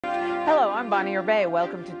I'm Bonnie Urbay.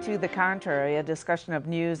 Welcome to the Contrary, a discussion of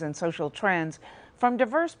news and social trends from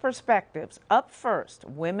diverse perspectives. Up first,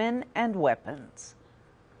 women and weapons.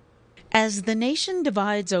 As the nation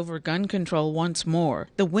divides over gun control once more,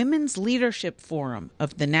 the Women's Leadership Forum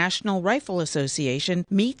of the National Rifle Association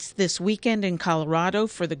meets this weekend in Colorado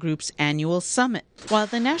for the group's annual summit. While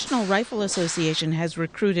the National Rifle Association has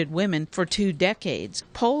recruited women for 2 decades,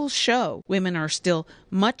 polls show women are still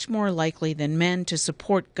much more likely than men to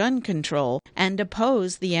support gun control and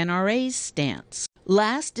oppose the NRA's stance.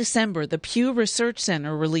 Last December, the Pew Research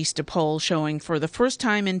Center released a poll showing for the first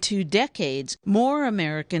time in 2 decades, more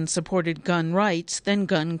Americans supported gun rights than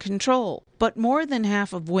gun control. But more than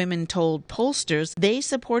half of women told pollsters they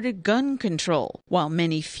supported gun control, while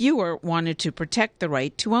many fewer wanted to protect the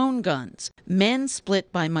right to own guns. Men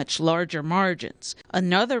split by much larger margins.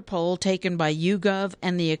 Another poll taken by YouGov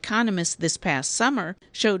and The Economist this past summer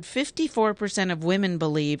showed 54% of women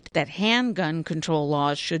believed that handgun control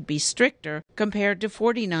laws should be stricter, compared to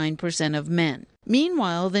 49% of men.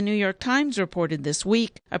 Meanwhile, the New York Times reported this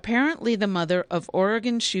week, apparently the mother of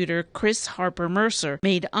Oregon shooter Chris Harper Mercer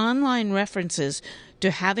made online references to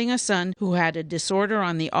having a son who had a disorder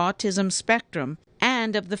on the autism spectrum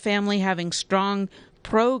and of the family having strong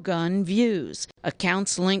pro-gun views.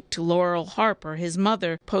 Accounts linked to Laurel Harper, his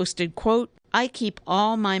mother, posted, quote, "I keep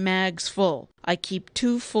all my mags full. I keep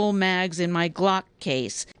 2 full mags in my Glock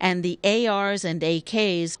case, and the ARs and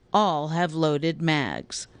AKs all have loaded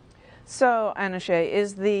mags." So, Anushay,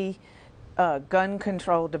 is the gun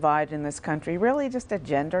control divide in this country really just a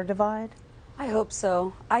gender divide? I hope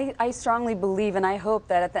so. I strongly believe and I hope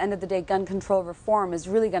that at the end of the day, gun control reform is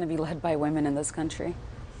really going to be led by women in this country.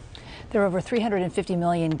 There are over 350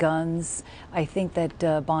 million guns. I think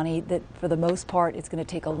that, Bonnie, that for the most part, it's going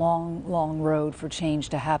to take a long, long road for change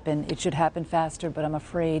to happen. It should happen faster, but I'm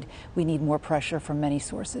afraid we need more pressure from many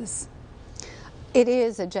sources. It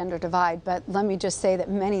is a gender divide, but let me just say that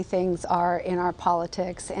many things are in our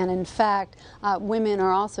politics. And in fact, women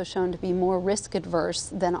are also shown to be more risk adverse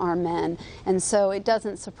than are men. And so it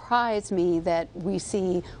doesn't surprise me that we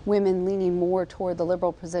see women leaning more toward the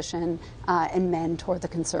liberal position and men toward the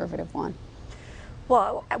conservative one.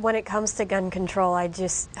 Well, when it comes to gun control, I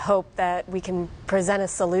just hope that we can present a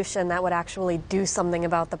solution that would actually do something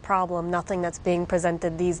about the problem. Nothing that's being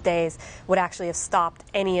presented these days would actually have stopped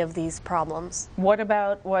any of these problems. What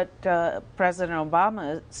about what President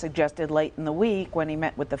Obama suggested late in the week when he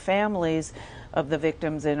met with the families of the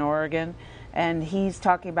victims in Oregon? And he's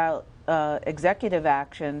talking about executive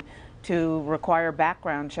action to require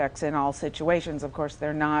background checks in all situations. Of course,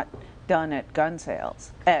 they're not done at gun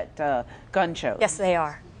sales, at gun shows. Yes, they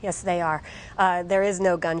are. Yes, they are. There is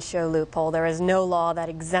no gun show loophole. There is no law that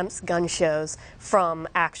exempts gun shows from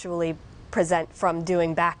actually from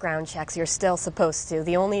doing background checks. You're still supposed to.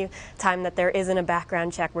 The only time that there isn't a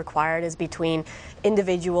background check required is between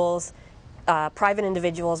individuals, private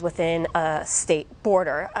individuals within a state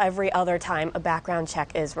border. Every other time a background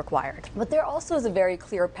check is required. But there also is a very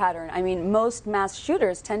clear pattern. I mean, most mass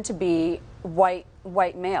shooters tend to be white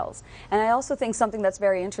males. And I also think something that's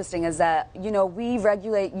very interesting is that, you know, we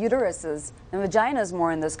regulate uteruses and vaginas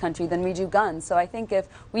more in this country than we do guns. So I think if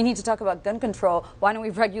we need to talk about gun control, why don't we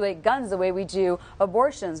regulate guns the way we do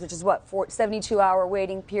abortions, which is what, 72-hour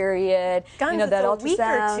waiting period? Guns, you know, that it's a week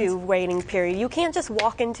or 2 waiting period. You can't just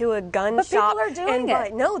walk into a gun but shop. But people are doing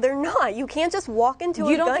it. No, they're not. You can't just walk into a gun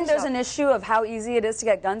shop. You don't think there's an issue of how easy it is to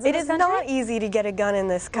get guns in this country? It is not easy to get a gun in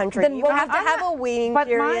this country. Then you have to have a waiting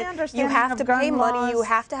period. You have to pay money. You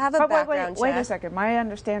have to have a background check. Wait a second. My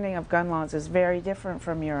understanding of gun laws is very different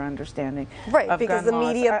from your understanding right, of because gun the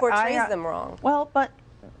laws. media portrays them wrong. Well,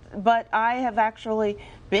 but I have actually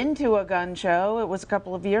been to a gun show. It was a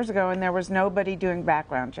couple of years ago, and there was nobody doing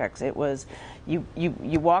background checks. It was you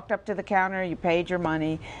walked up to the counter, you paid your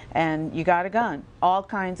money, and you got a gun. All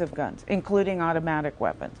kinds of guns, including automatic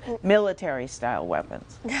weapons, military-style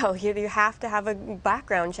weapons. No, you have to have a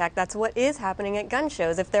background check. That's what is happening at gun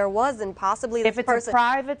shows. If there wasn't, possibly this person... If it's a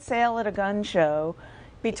private sale at a gun show...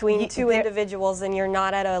 Between 2 individuals, and you're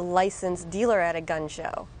not at a licensed dealer at a gun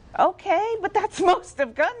show. Okay, but that's most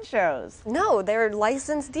of gun shows. No, they're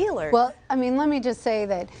licensed dealers. Well, I mean, let me just say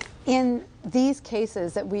that in these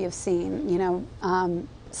cases that we have seen, you know,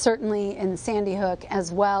 certainly in Sandy Hook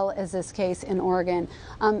as well as this case in Oregon,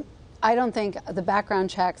 I don't think the background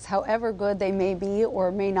checks, however good they may be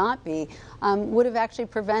or may not be, would have actually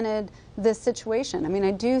prevented this situation. I mean,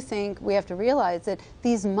 I do think we have to realize that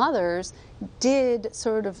these mothers did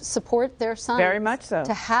sort of support their sons very much so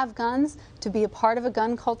to have guns, to be a part of a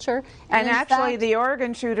gun culture. And actually, the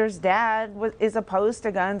Oregon shooter's dad is opposed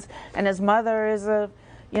to guns, and his mother is a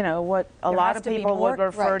you know, what a lot of people would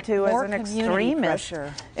refer to as an extremist,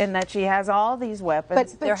 in that she has all these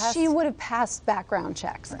weapons. But she would have passed background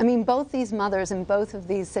checks. I mean, both these mothers in both of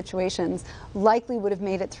these situations likely would have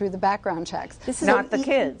made it through the background checks. This is not the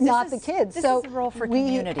kids. Not the kids. This is a role for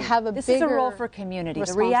community. This is a role for community.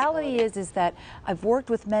 The reality is that I've worked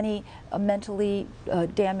with many mentally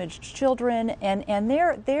damaged children, and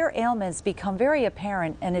their ailments become very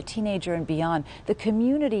apparent in a teenager and beyond. The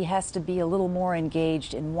community has to be a little more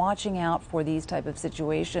engaged in watching out for these type of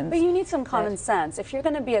situations. But you need some common sense. If you're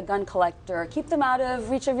going to be a gun collector, keep them out of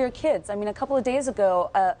reach of your kids. I mean, a couple of days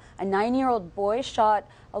ago, a 9-year-old boy shot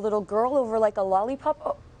a little girl over like a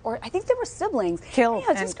lollipop, or I think they were siblings. Killed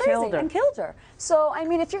and killed her. So, I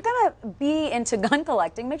mean, if you're going to be into gun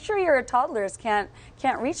collecting, make sure your toddlers can't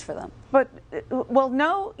reach for them. But, well,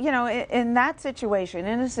 no, you know, in that situation,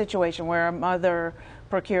 in a situation where a mother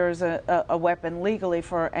procures a weapon legally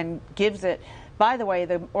and gives it. By the way,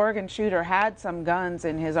 the Oregon shooter had some guns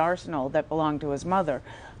in his arsenal that belonged to his mother.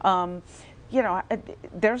 You know,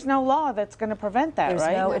 there's no law that's going to prevent that,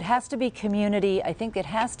 right? No, it has to be community. I think it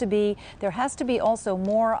has to be, there has to be also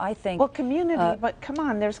more, I think. Well, community, but come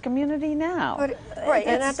on, there's community now. But, right,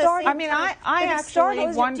 and at the same I mean, I actually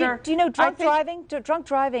wonder. Do you know, drunk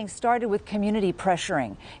driving started with community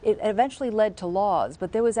pressuring. It eventually led to laws,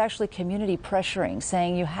 but there was actually community pressuring,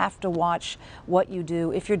 saying you have to watch what you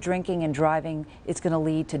do. If you're drinking and driving, it's going to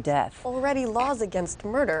lead to death. Already laws against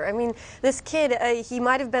murder. I mean, this kid, he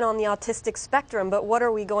might have been on the autistic spectrum, but what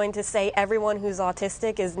are we going to say? Everyone who's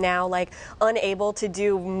autistic is now like unable to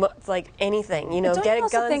do like anything, you know, get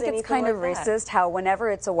guns. Don't you also think it's kind of racist how whenever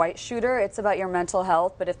it's a white shooter, it's about your mental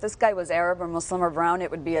health, but if this guy was Arab or Muslim or brown, it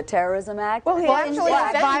would be a terrorism act? Well, he actually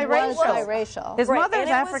is biracial. His mother's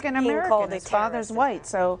African American, his father's white,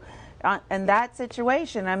 so. In that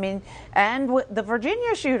situation, I mean, and the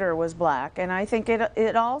Virginia shooter was black, and I think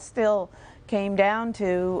it all still came down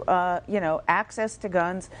to you know, access to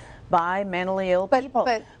guns by mentally ill people.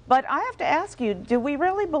 But I have to ask you, do we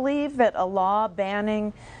really believe that a law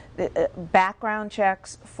banning background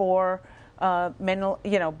checks for mental,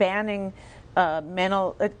 you know, banning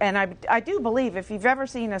mental, and I do believe if you've ever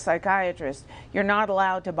seen a psychiatrist, you're not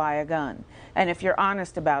allowed to buy a gun, and if you're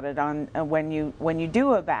honest about it on when you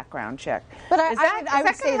do a background check. But I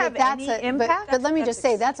would say that that's an impact. But let me just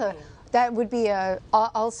say that would be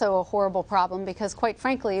also a horrible problem, because quite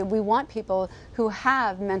frankly, we want people who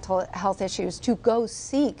have mental health issues to go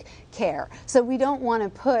seek care. So we don't want to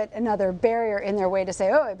put another barrier in their way to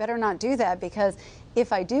say, oh, I better not do that, because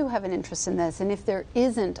if I do have an interest in this and if there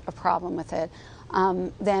isn't a problem with it,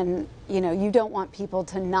 then, you know, you don't want people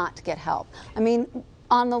to not get help. I mean,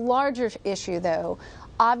 on the larger issue, though,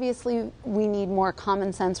 obviously, we need more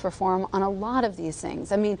common sense reform on a lot of these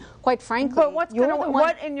things. I mean, quite frankly, but what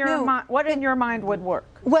in your mind would work?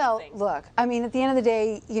 Well, look, I mean, at the end of the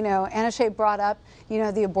day, you know, Anushay brought up, you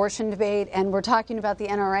know, the abortion debate, and we're talking about the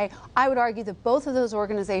NRA. I would argue that both of those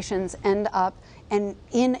organizations end up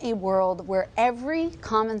in a world where every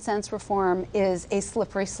common sense reform is a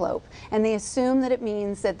slippery slope, and they assume that it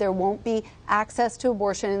means that there won't be access to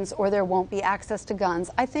abortions or there won't be access to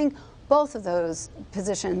guns. I think both of those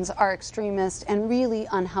positions are extremist and really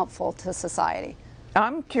unhelpful to society.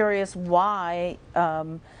 I'm curious why,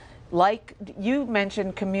 like you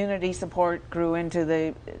mentioned, community support grew into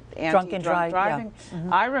the anti-drunk driving. Yeah.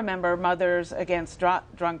 Mm-hmm. I remember Mothers Against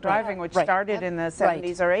Drunk Driving, which started in the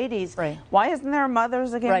 70s or 80s. Right. Why isn't there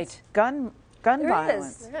Mothers Against gun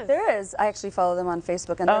violence? There is. I actually follow them on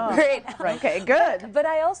Facebook, and they're great. Okay, good. But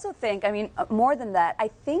I also think, I mean, more than that,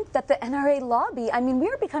 I think that the NRA lobby, I mean, we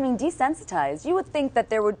are becoming desensitized. You would think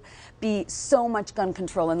that there would be so much gun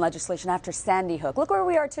control in legislation after Sandy Hook. Look where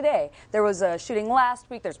we are today. There was a shooting last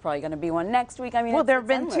week. There's probably going to be one next week. I mean, well, there have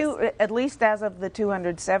been two, at least as of the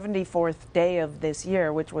 274th day of this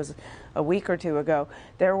year, which was a week or two ago,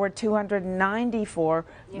 there were 294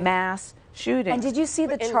 mass shootings. And did you see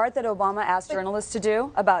the chart that Obama asked journalists to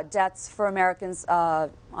do about deaths for Americans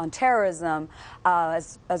on terrorism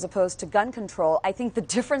as opposed to gun control? I think the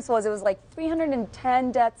difference was it was like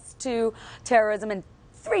 310 deaths to terrorism and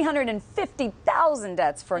 350,000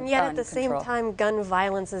 deaths for gun control. And yet at the same time, gun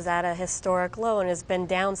violence is at a historic low and has been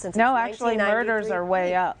down since No, actually, murders are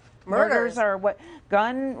way up. Murders are what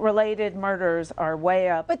gun-related murders are way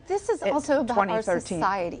up. But this is also about our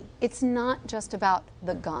society. It's not just about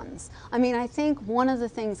the guns. I mean, I think one of the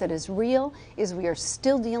things that is real is we are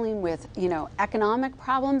still dealing with, you know, economic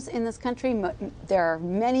problems in this country. There are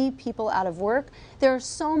many people out of work. There are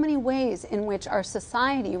so many ways in which our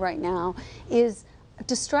society right now is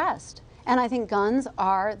distressed. And I think guns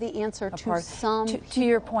are the answer to some. To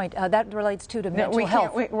your point, that relates to mental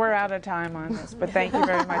health. We're out of time on this, but thank you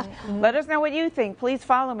very much. Let us know what you think. Please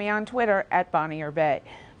follow me on Twitter at Bonnie or Bay.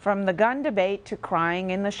 From the gun debate to crying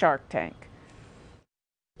in the Shark Tank.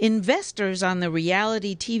 Investors on the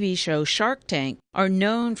reality TV show Shark Tank are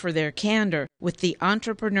known for their candor with the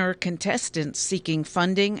entrepreneur contestants seeking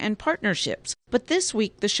funding and partnerships. But this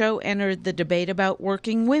week, the show entered the debate about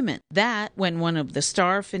working women. That when one of the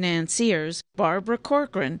star financiers, Barbara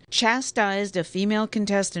Corcoran, chastised a female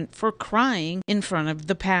contestant for crying in front of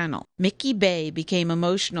the panel. Mickey Bay became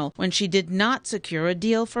emotional when she did not secure a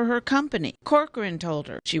deal for her company. Corcoran told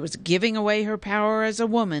her she was giving away her power as a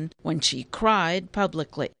woman when she cried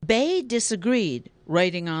publicly. Bay disagreed,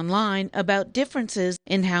 writing online about differences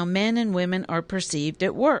in how men and women are perceived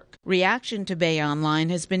at work. Reaction to Bay online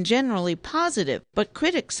has been generally positive, but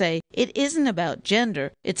critics say it isn't about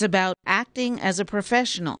gender, it's about acting as a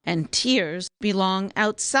professional, and tears belong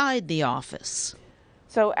outside the office.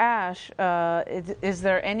 So, Ashe, is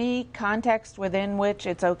there any context within which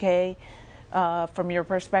it's okay, from your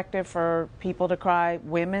perspective, for people to cry,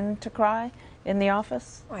 women to cry in the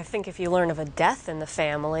office? I think if you learn of a death in the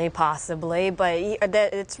family, possibly, but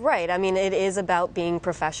it's right. I mean, it is about being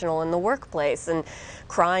professional in the workplace, and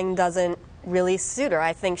crying doesn't really suit her.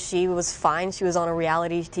 I think she was fine. She was on a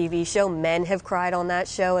reality TV show. Men have cried on that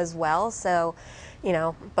show as well, so,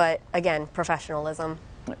 but again, professionalism.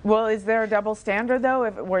 Well, is there a double standard, though,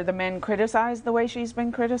 where the men criticize the way she's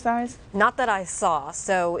been criticized? Not that I saw,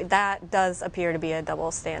 so that does appear to be a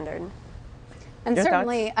double standard. And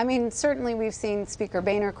certainly we've seen Speaker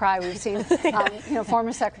Boehner cry. We've seen,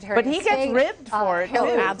 former Secretary of State. But he gets ribbed for it, too.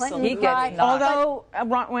 Absolutely. He gets Although,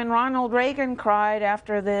 when Ronald Reagan cried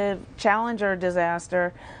after the Challenger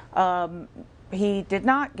disaster, he did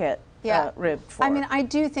not get ribbed for it. I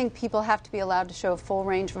do think people have to be allowed to show a full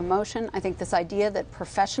range of emotion. I think this idea that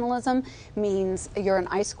professionalism means you're an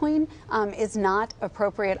ice queen is not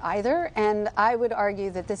appropriate either. And I would argue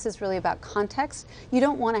that this is really about context. You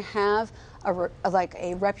don't want to have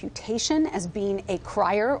a reputation as being a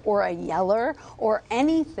crier or a yeller or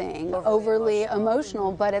anything overly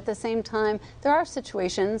emotional, but at the same time, there are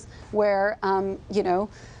situations where,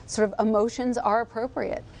 sort of emotions are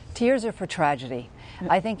appropriate. Tears are for tragedy.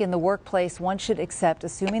 I think in the workplace, one should accept,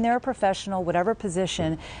 assuming they're a professional, whatever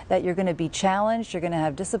position, that you're going to be challenged, you're going to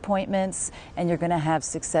have disappointments, and you're going to have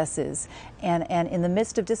successes. And in the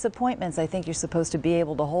midst of disappointments, I think you're supposed to be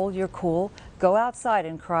able to hold your cool, go outside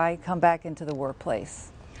and cry, come back into the workplace.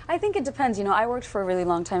 I think it depends. I worked for a really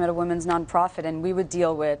long time at a women's nonprofit, and we would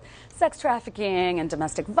deal with sex trafficking and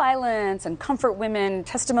domestic violence and comfort women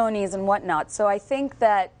testimonies and whatnot. So I think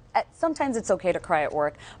that sometimes it's okay to cry at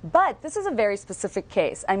work, but this is a very specific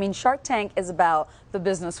case. Shark Tank is about the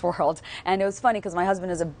business world, and it was funny because my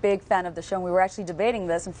husband is a big fan of the show, and we were actually debating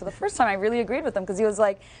this, and for the first time I really agreed with him because he was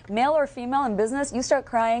like, male or female in business, you start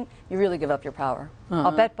crying, you really give up your power.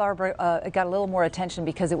 I'll bet Barbara got a little more attention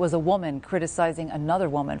because it was a woman criticizing another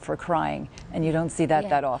woman for crying, and you don't see that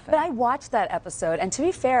that often. But I watched that episode, and to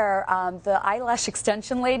be fair, the eyelash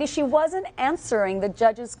extension lady, she wasn't answering the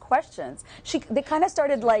judge's questions. They kind of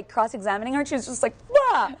started like cross-examining her, and she was just like,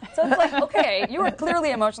 "Wah!" So it's like, okay, you were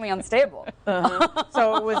clearly emotionally unstable.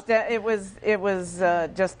 So it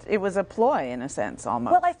was a ploy in a sense,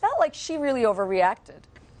 almost. Well, I felt like she really overreacted.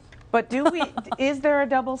 But is there a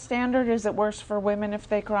double standard? Is it worse for women if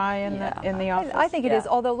they cry in the office? I think it is.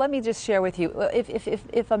 Although let me just share with you,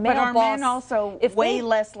 if a male but are boss, men also way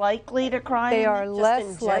less likely to cry? They are less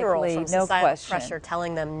in general, likely, from no societal question. pressure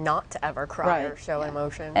telling them not to ever cry or show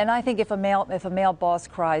emotion. And I think if a male boss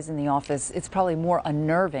cries in the office, it's probably more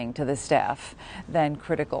unnerving to the staff than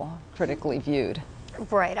critically viewed.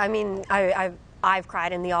 Right. I've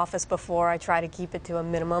cried in the office before. I try to keep it to a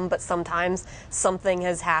minimum, but sometimes something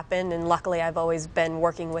has happened, and luckily I've always been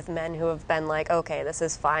working with men who have been like, okay, this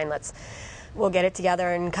is fine, we'll get it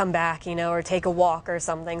together and come back, or take a walk or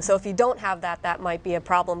something. So if you don't have that might be a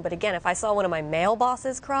problem. But again, if I saw one of my male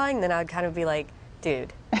bosses crying, then I'd kind of be like,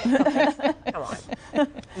 dude, come on,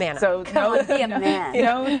 man. So be a man.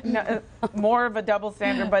 No, more of a double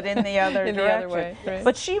standard, but in the other direction. The other way, right.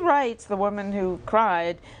 But she writes, the woman who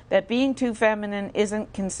cried, that being too feminine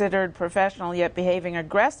isn't considered professional, yet behaving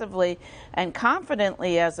aggressively and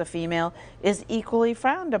confidently as a female is equally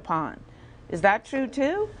frowned upon. Is that true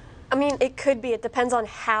too? I mean, it could be. It depends on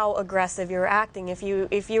how aggressive you're acting. If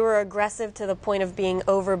you were aggressive to the point of being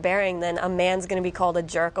overbearing, then a man's going to be called a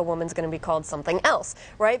jerk, a woman's going to be called something else,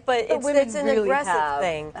 right? But it's an really aggressive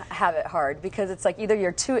thing. Have it hard because it's like either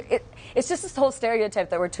you're too. It's just this whole stereotype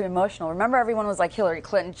that we're too emotional. Remember, everyone was like Hillary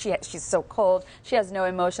Clinton. She's so cold. She has no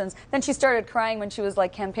emotions. Then she started crying when she was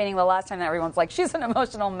like campaigning the last time. And everyone's like, she's an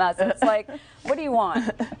emotional mess. And it's like, what do you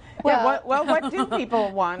want? What do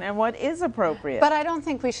people want, and what is appropriate? But I don't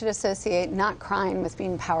think we should associate not crying with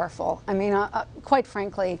being powerful. I mean, quite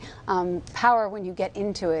frankly, power, when you get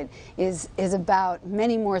into it, is about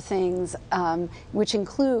many more things, which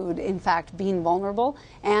include, in fact, being vulnerable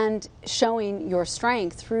and showing your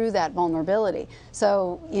strength through that vulnerability.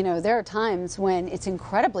 So, you know, there are times when it's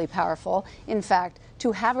incredibly powerful, in fact,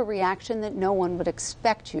 to have a reaction that no one would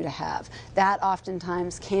expect you to have. That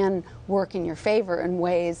oftentimes can work in your favor in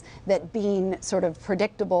ways that being sort of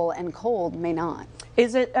predictable and cold may not.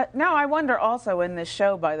 Is it now? I wonder also in this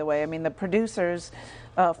show, by the way. I mean, the producers,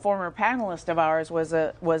 former panelist of ours, was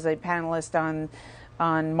a panelist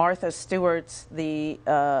on Martha Stewart's The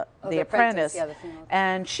Apprentice,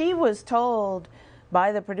 and she was told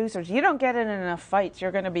by the producers, you don't get in enough fights,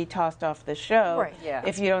 you're going to be tossed off the show. Right, yeah.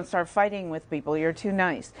 If you don't start fighting with people, you're too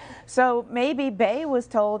nice. So maybe Bay was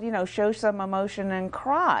told, you know, show some emotion and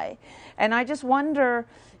cry. And I just wonder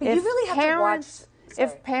if you really have parents, to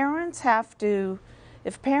watch,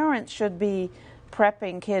 if parents should be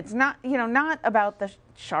prepping kids, not about the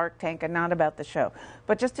Shark Tank and not about the show,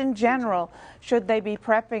 but just in general, should they be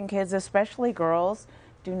prepping kids, especially girls,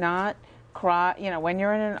 do not cry, you know, when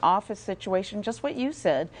you're in an office situation, just what you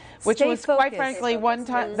said, which Stay was focused. quite frankly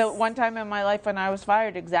the one time in my life when I was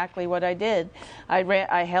fired, exactly what I did.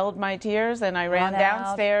 I held my tears and I ran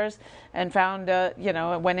downstairs and found,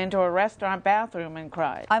 went into a restaurant bathroom and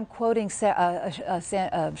cried. I'm quoting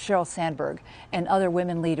Sheryl Sandberg and other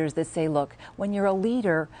women leaders that say, look, when you're a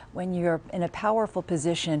leader, when you're in a powerful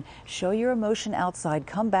position, show your emotion outside,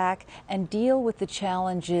 come back and deal with the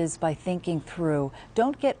challenges by thinking through.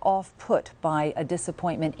 Don't get off-put by a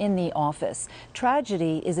disappointment in the office.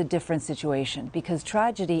 Tragedy is a different situation because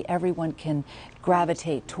tragedy, everyone can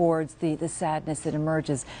gravitate towards the sadness that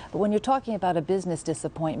emerges. But when you're talking about a business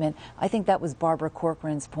disappointment, I think that was Barbara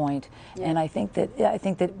Corcoran's point. Yeah. And I think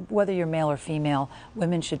that whether you're male or female,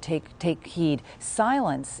 women should take heed.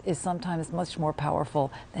 Silence is sometimes much more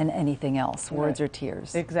powerful than anything else, words or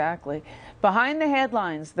tears. Exactly. Behind the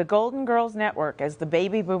headlines, the Golden Girls Network. As the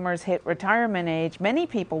baby boomers hit retirement age, many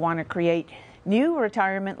people want to create new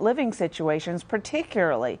retirement living situations,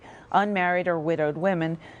 particularly unmarried or widowed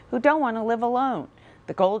women who don't want to live alone.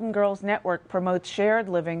 The Golden Girls Network promotes shared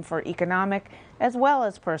living for economic as well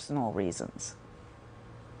as personal reasons.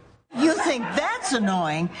 You think that's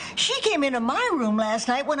annoying? She came into my room last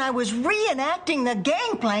night when I was reenacting the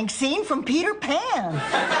gangplank scene from Peter Pan.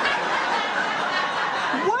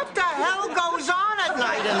 What the hell goes on at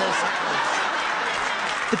night in this house?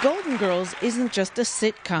 The Golden Girls isn't just a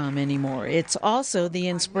sitcom anymore. It's also the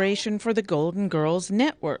inspiration for the Golden Girls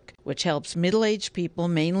Network, which helps middle-aged people,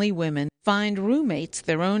 mainly women, find roommates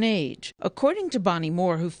their own age. According to Bonnie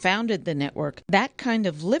Moore, who founded the network, that kind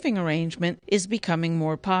of living arrangement is becoming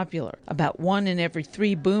more popular. About 1 in every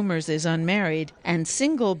 3 boomers is unmarried, and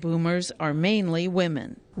single boomers are mainly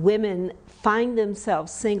women. Women find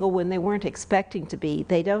themselves single when they weren't expecting to be.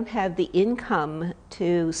 They don't have the income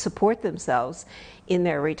to support themselves in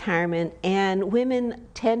their retirement, and women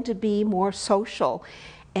tend to be more social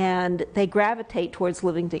and they gravitate towards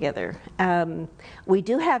living together. We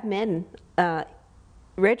do have men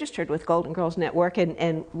registered with Golden Girls Network,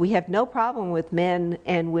 and we have no problem with men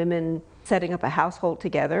and women setting up a household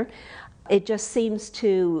together. It just seems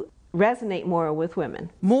to resonate more with women.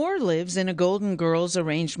 Moore lives in a Golden Girls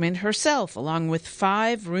arrangement herself, along with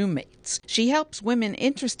 5 roommates. She helps women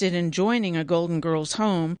interested in joining a Golden Girls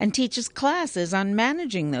home and teaches classes on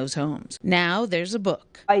managing those homes. Now there's a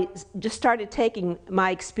book. I just started taking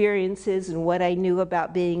my experiences and what I knew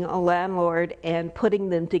about being a landlord and putting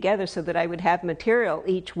them together so that I would have material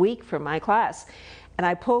each week for my class. And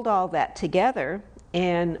I pulled all that together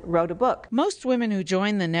and wrote a book. Most women who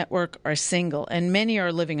join the network are single, and many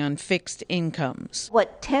are living on fixed incomes.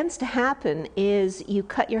 What tends to happen is you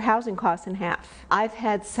cut your housing costs in half. I've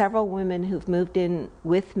had several women who've moved in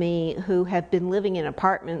with me who have been living in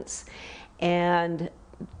apartments, and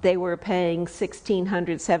they were paying $1,600,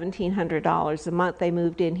 $1,700 a month. They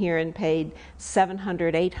moved in here and paid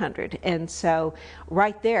 $700, $800. And so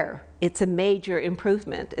right there, it's a major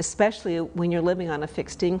improvement, especially when you're living on a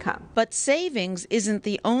fixed income. But savings isn't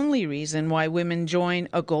the only reason why women join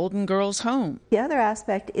a Golden Girls home. The other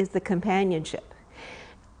aspect is the companionship.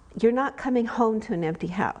 you're not coming home to an empty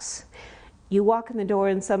house. You walk in the door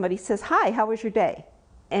and somebody says, "Hi, how was your day?"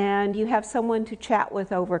 And you have someone to chat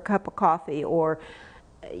with over a cup of coffee, or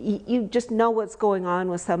you just know what's going on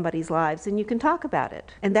with somebody's lives and you can talk about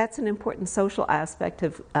it. And that's an important social aspect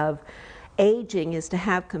of aging, is to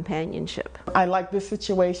have companionship. I like this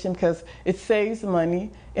situation because it saves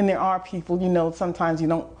money, and there are people, you know, sometimes you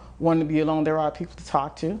don't want to be alone. There are people to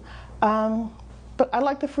talk to. But I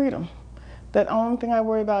like the freedom. The only thing I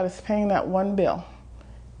worry about is paying that one bill,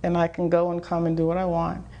 and I can go and come and do what I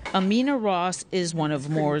want. Amina Ross is one of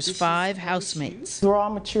Moore's 5 housemates. We're all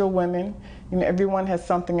mature women. You know, everyone has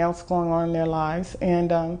something else going on in their lives,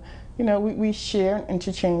 and you know, we share and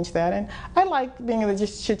interchange that. And I like being able to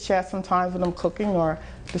just chit-chat sometimes when I'm cooking or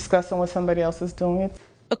discussing what somebody else is doing.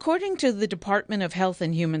 According to the Department of Health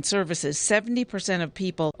and Human Services, 70% of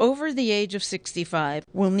people over the age of 65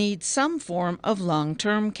 will need some form of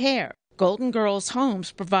long-term care. Golden Girls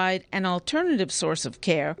Homes provide an alternative source of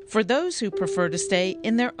care for those who prefer to stay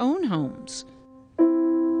in their own homes.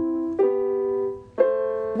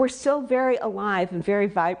 We're still very alive and very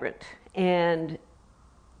vibrant, and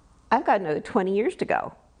I've got another 20 years to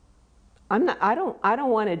go. I don't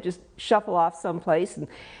want to just shuffle off someplace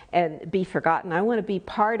and be forgotten. I want to be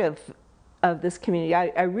part of this community.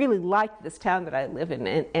 I really like this town that I live in,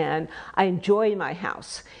 and I enjoy my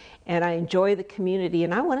house, and I enjoy the community,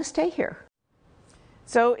 and I want to stay here.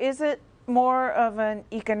 So is it more of an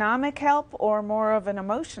economic help or more of an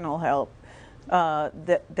emotional help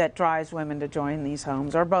that drives women to join these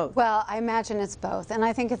homes, or both? Well, I imagine it's both, and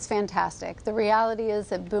I think it's fantastic. The reality is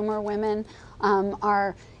that boomer women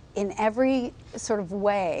are in every sort of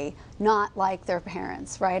way not like their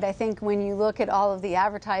parents, right? I think when you look at all of the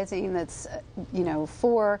advertising that's, you know,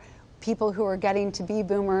 for people who are getting to be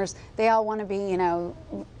boomers, they all want to be, you know,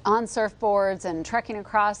 on surfboards and trekking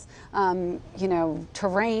across, you know,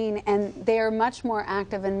 terrain, and they are much more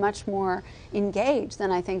active and much more engaged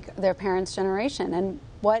than I think their parents' generation. And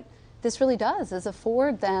what this really does is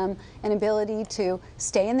afford them an ability to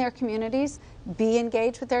stay in their communities, be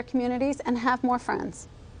engaged with their communities, and have more friends.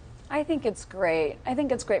 I think it's great. I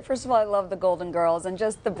think it's great. First of all, I love the Golden Girls, and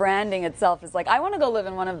just the branding itself is like, I want to go live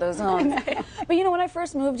in one of those homes. But you know, when I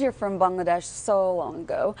first moved here from Bangladesh so long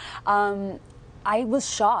ago, I was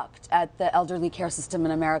shocked at the elderly care system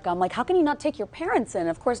in America. I'm like, how can you not take your parents in?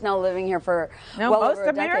 Of course, now living here for well most over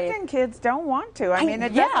a decade. American kids don't want to. I mean,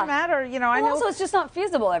 it doesn't matter. You know, I know. Also, it's just not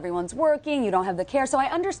feasible. Everyone's working. You don't have the care. So I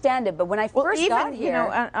understand it. But when I first got here, you know,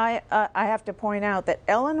 I have to point out that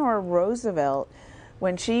Eleanor Roosevelt,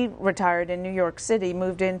 when she retired in New York City,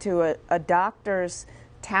 moved into a doctor's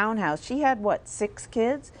townhouse. She had, what, 6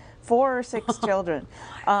 kids? 4 or 6 children.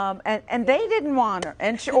 And they didn't want her,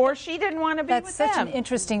 or she didn't want to be with them. That's such an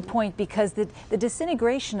interesting point, because the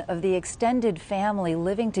disintegration of the extended family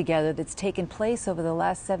living together that's taken place over the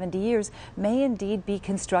last 70 years may indeed be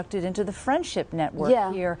constructed into the friendship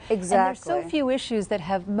network here. Exactly. And there's so few issues that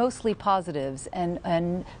have mostly positives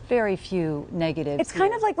and very few negatives. It's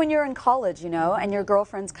kind of like when you're in college, you know, and your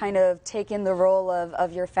girlfriend's kind of taking the role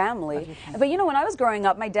of your family. But you know, when I was growing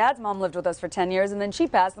up, my dad's mom lived with us for 10 years, and then she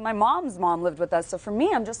passed, and my mom's mom lived with us. So for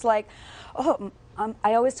me, I'm just like, oh,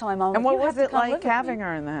 I always tell my mom. And what was it like having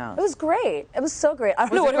her in the house? It was great. It was so great. I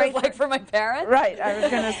don't know what it was like for my parents. Right, I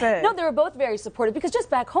was going to say. No, they were both very supportive, because just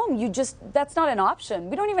back home, that's not an option.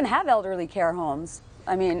 We don't even have elderly care homes.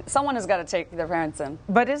 I mean, someone has got to take their parents in.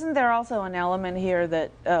 But isn't there also an element here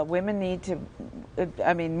that women need to,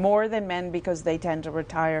 I mean, more than men, because they tend to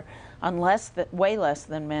retire on way less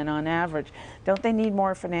than men on average. Don't they need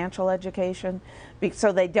more financial education?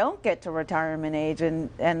 So they don't get to retirement age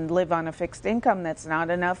and live on a fixed income that's not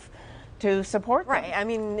enough to support them. Right. I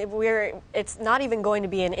mean, it's not even going to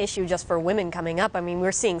be an issue just for women coming up. I mean,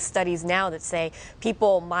 we're seeing studies now that say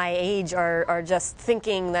people my age are just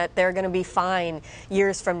thinking that they're going to be fine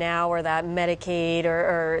years from now, or that Medicaid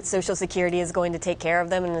or Social Security is going to take care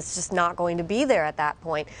of them, and it's just not going to be there at that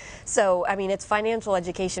point. So, I mean, it's financial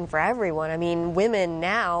education for everyone. I mean, women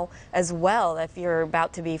now as well, if you're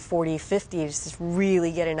about to be 40, 50, just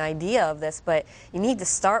really get an idea of this, but you need to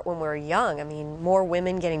start when we're young. I mean, more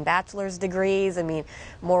women getting bachelor's degrees, I mean,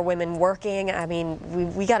 more women working. I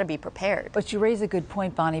mean, we got to be prepared. But you raise a good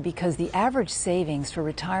point, Bonnie, because the average savings for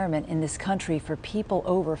retirement in this country for people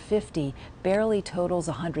over 50 barely totals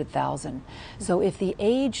 $100,000. So if the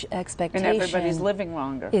age expectation and everybody's living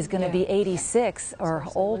longer is going to be 86 or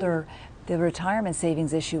older, the retirement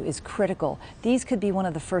savings issue is critical. These could be one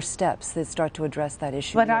of the first steps that start to address that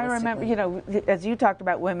issue. But I remember, you know, as you talked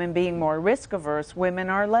about women being more risk averse, women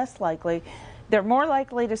are less likely. They're more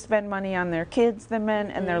likely to spend money on their kids than men,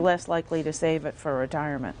 and they're less likely to save it for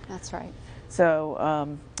retirement. That's right.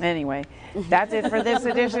 So anyway, that's it for this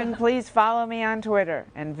edition. Please follow me on Twitter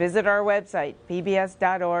and visit our website,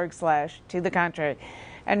 pbs.org/tothecontrary.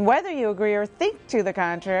 And whether you agree or think to the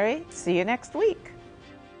contrary, see you next week.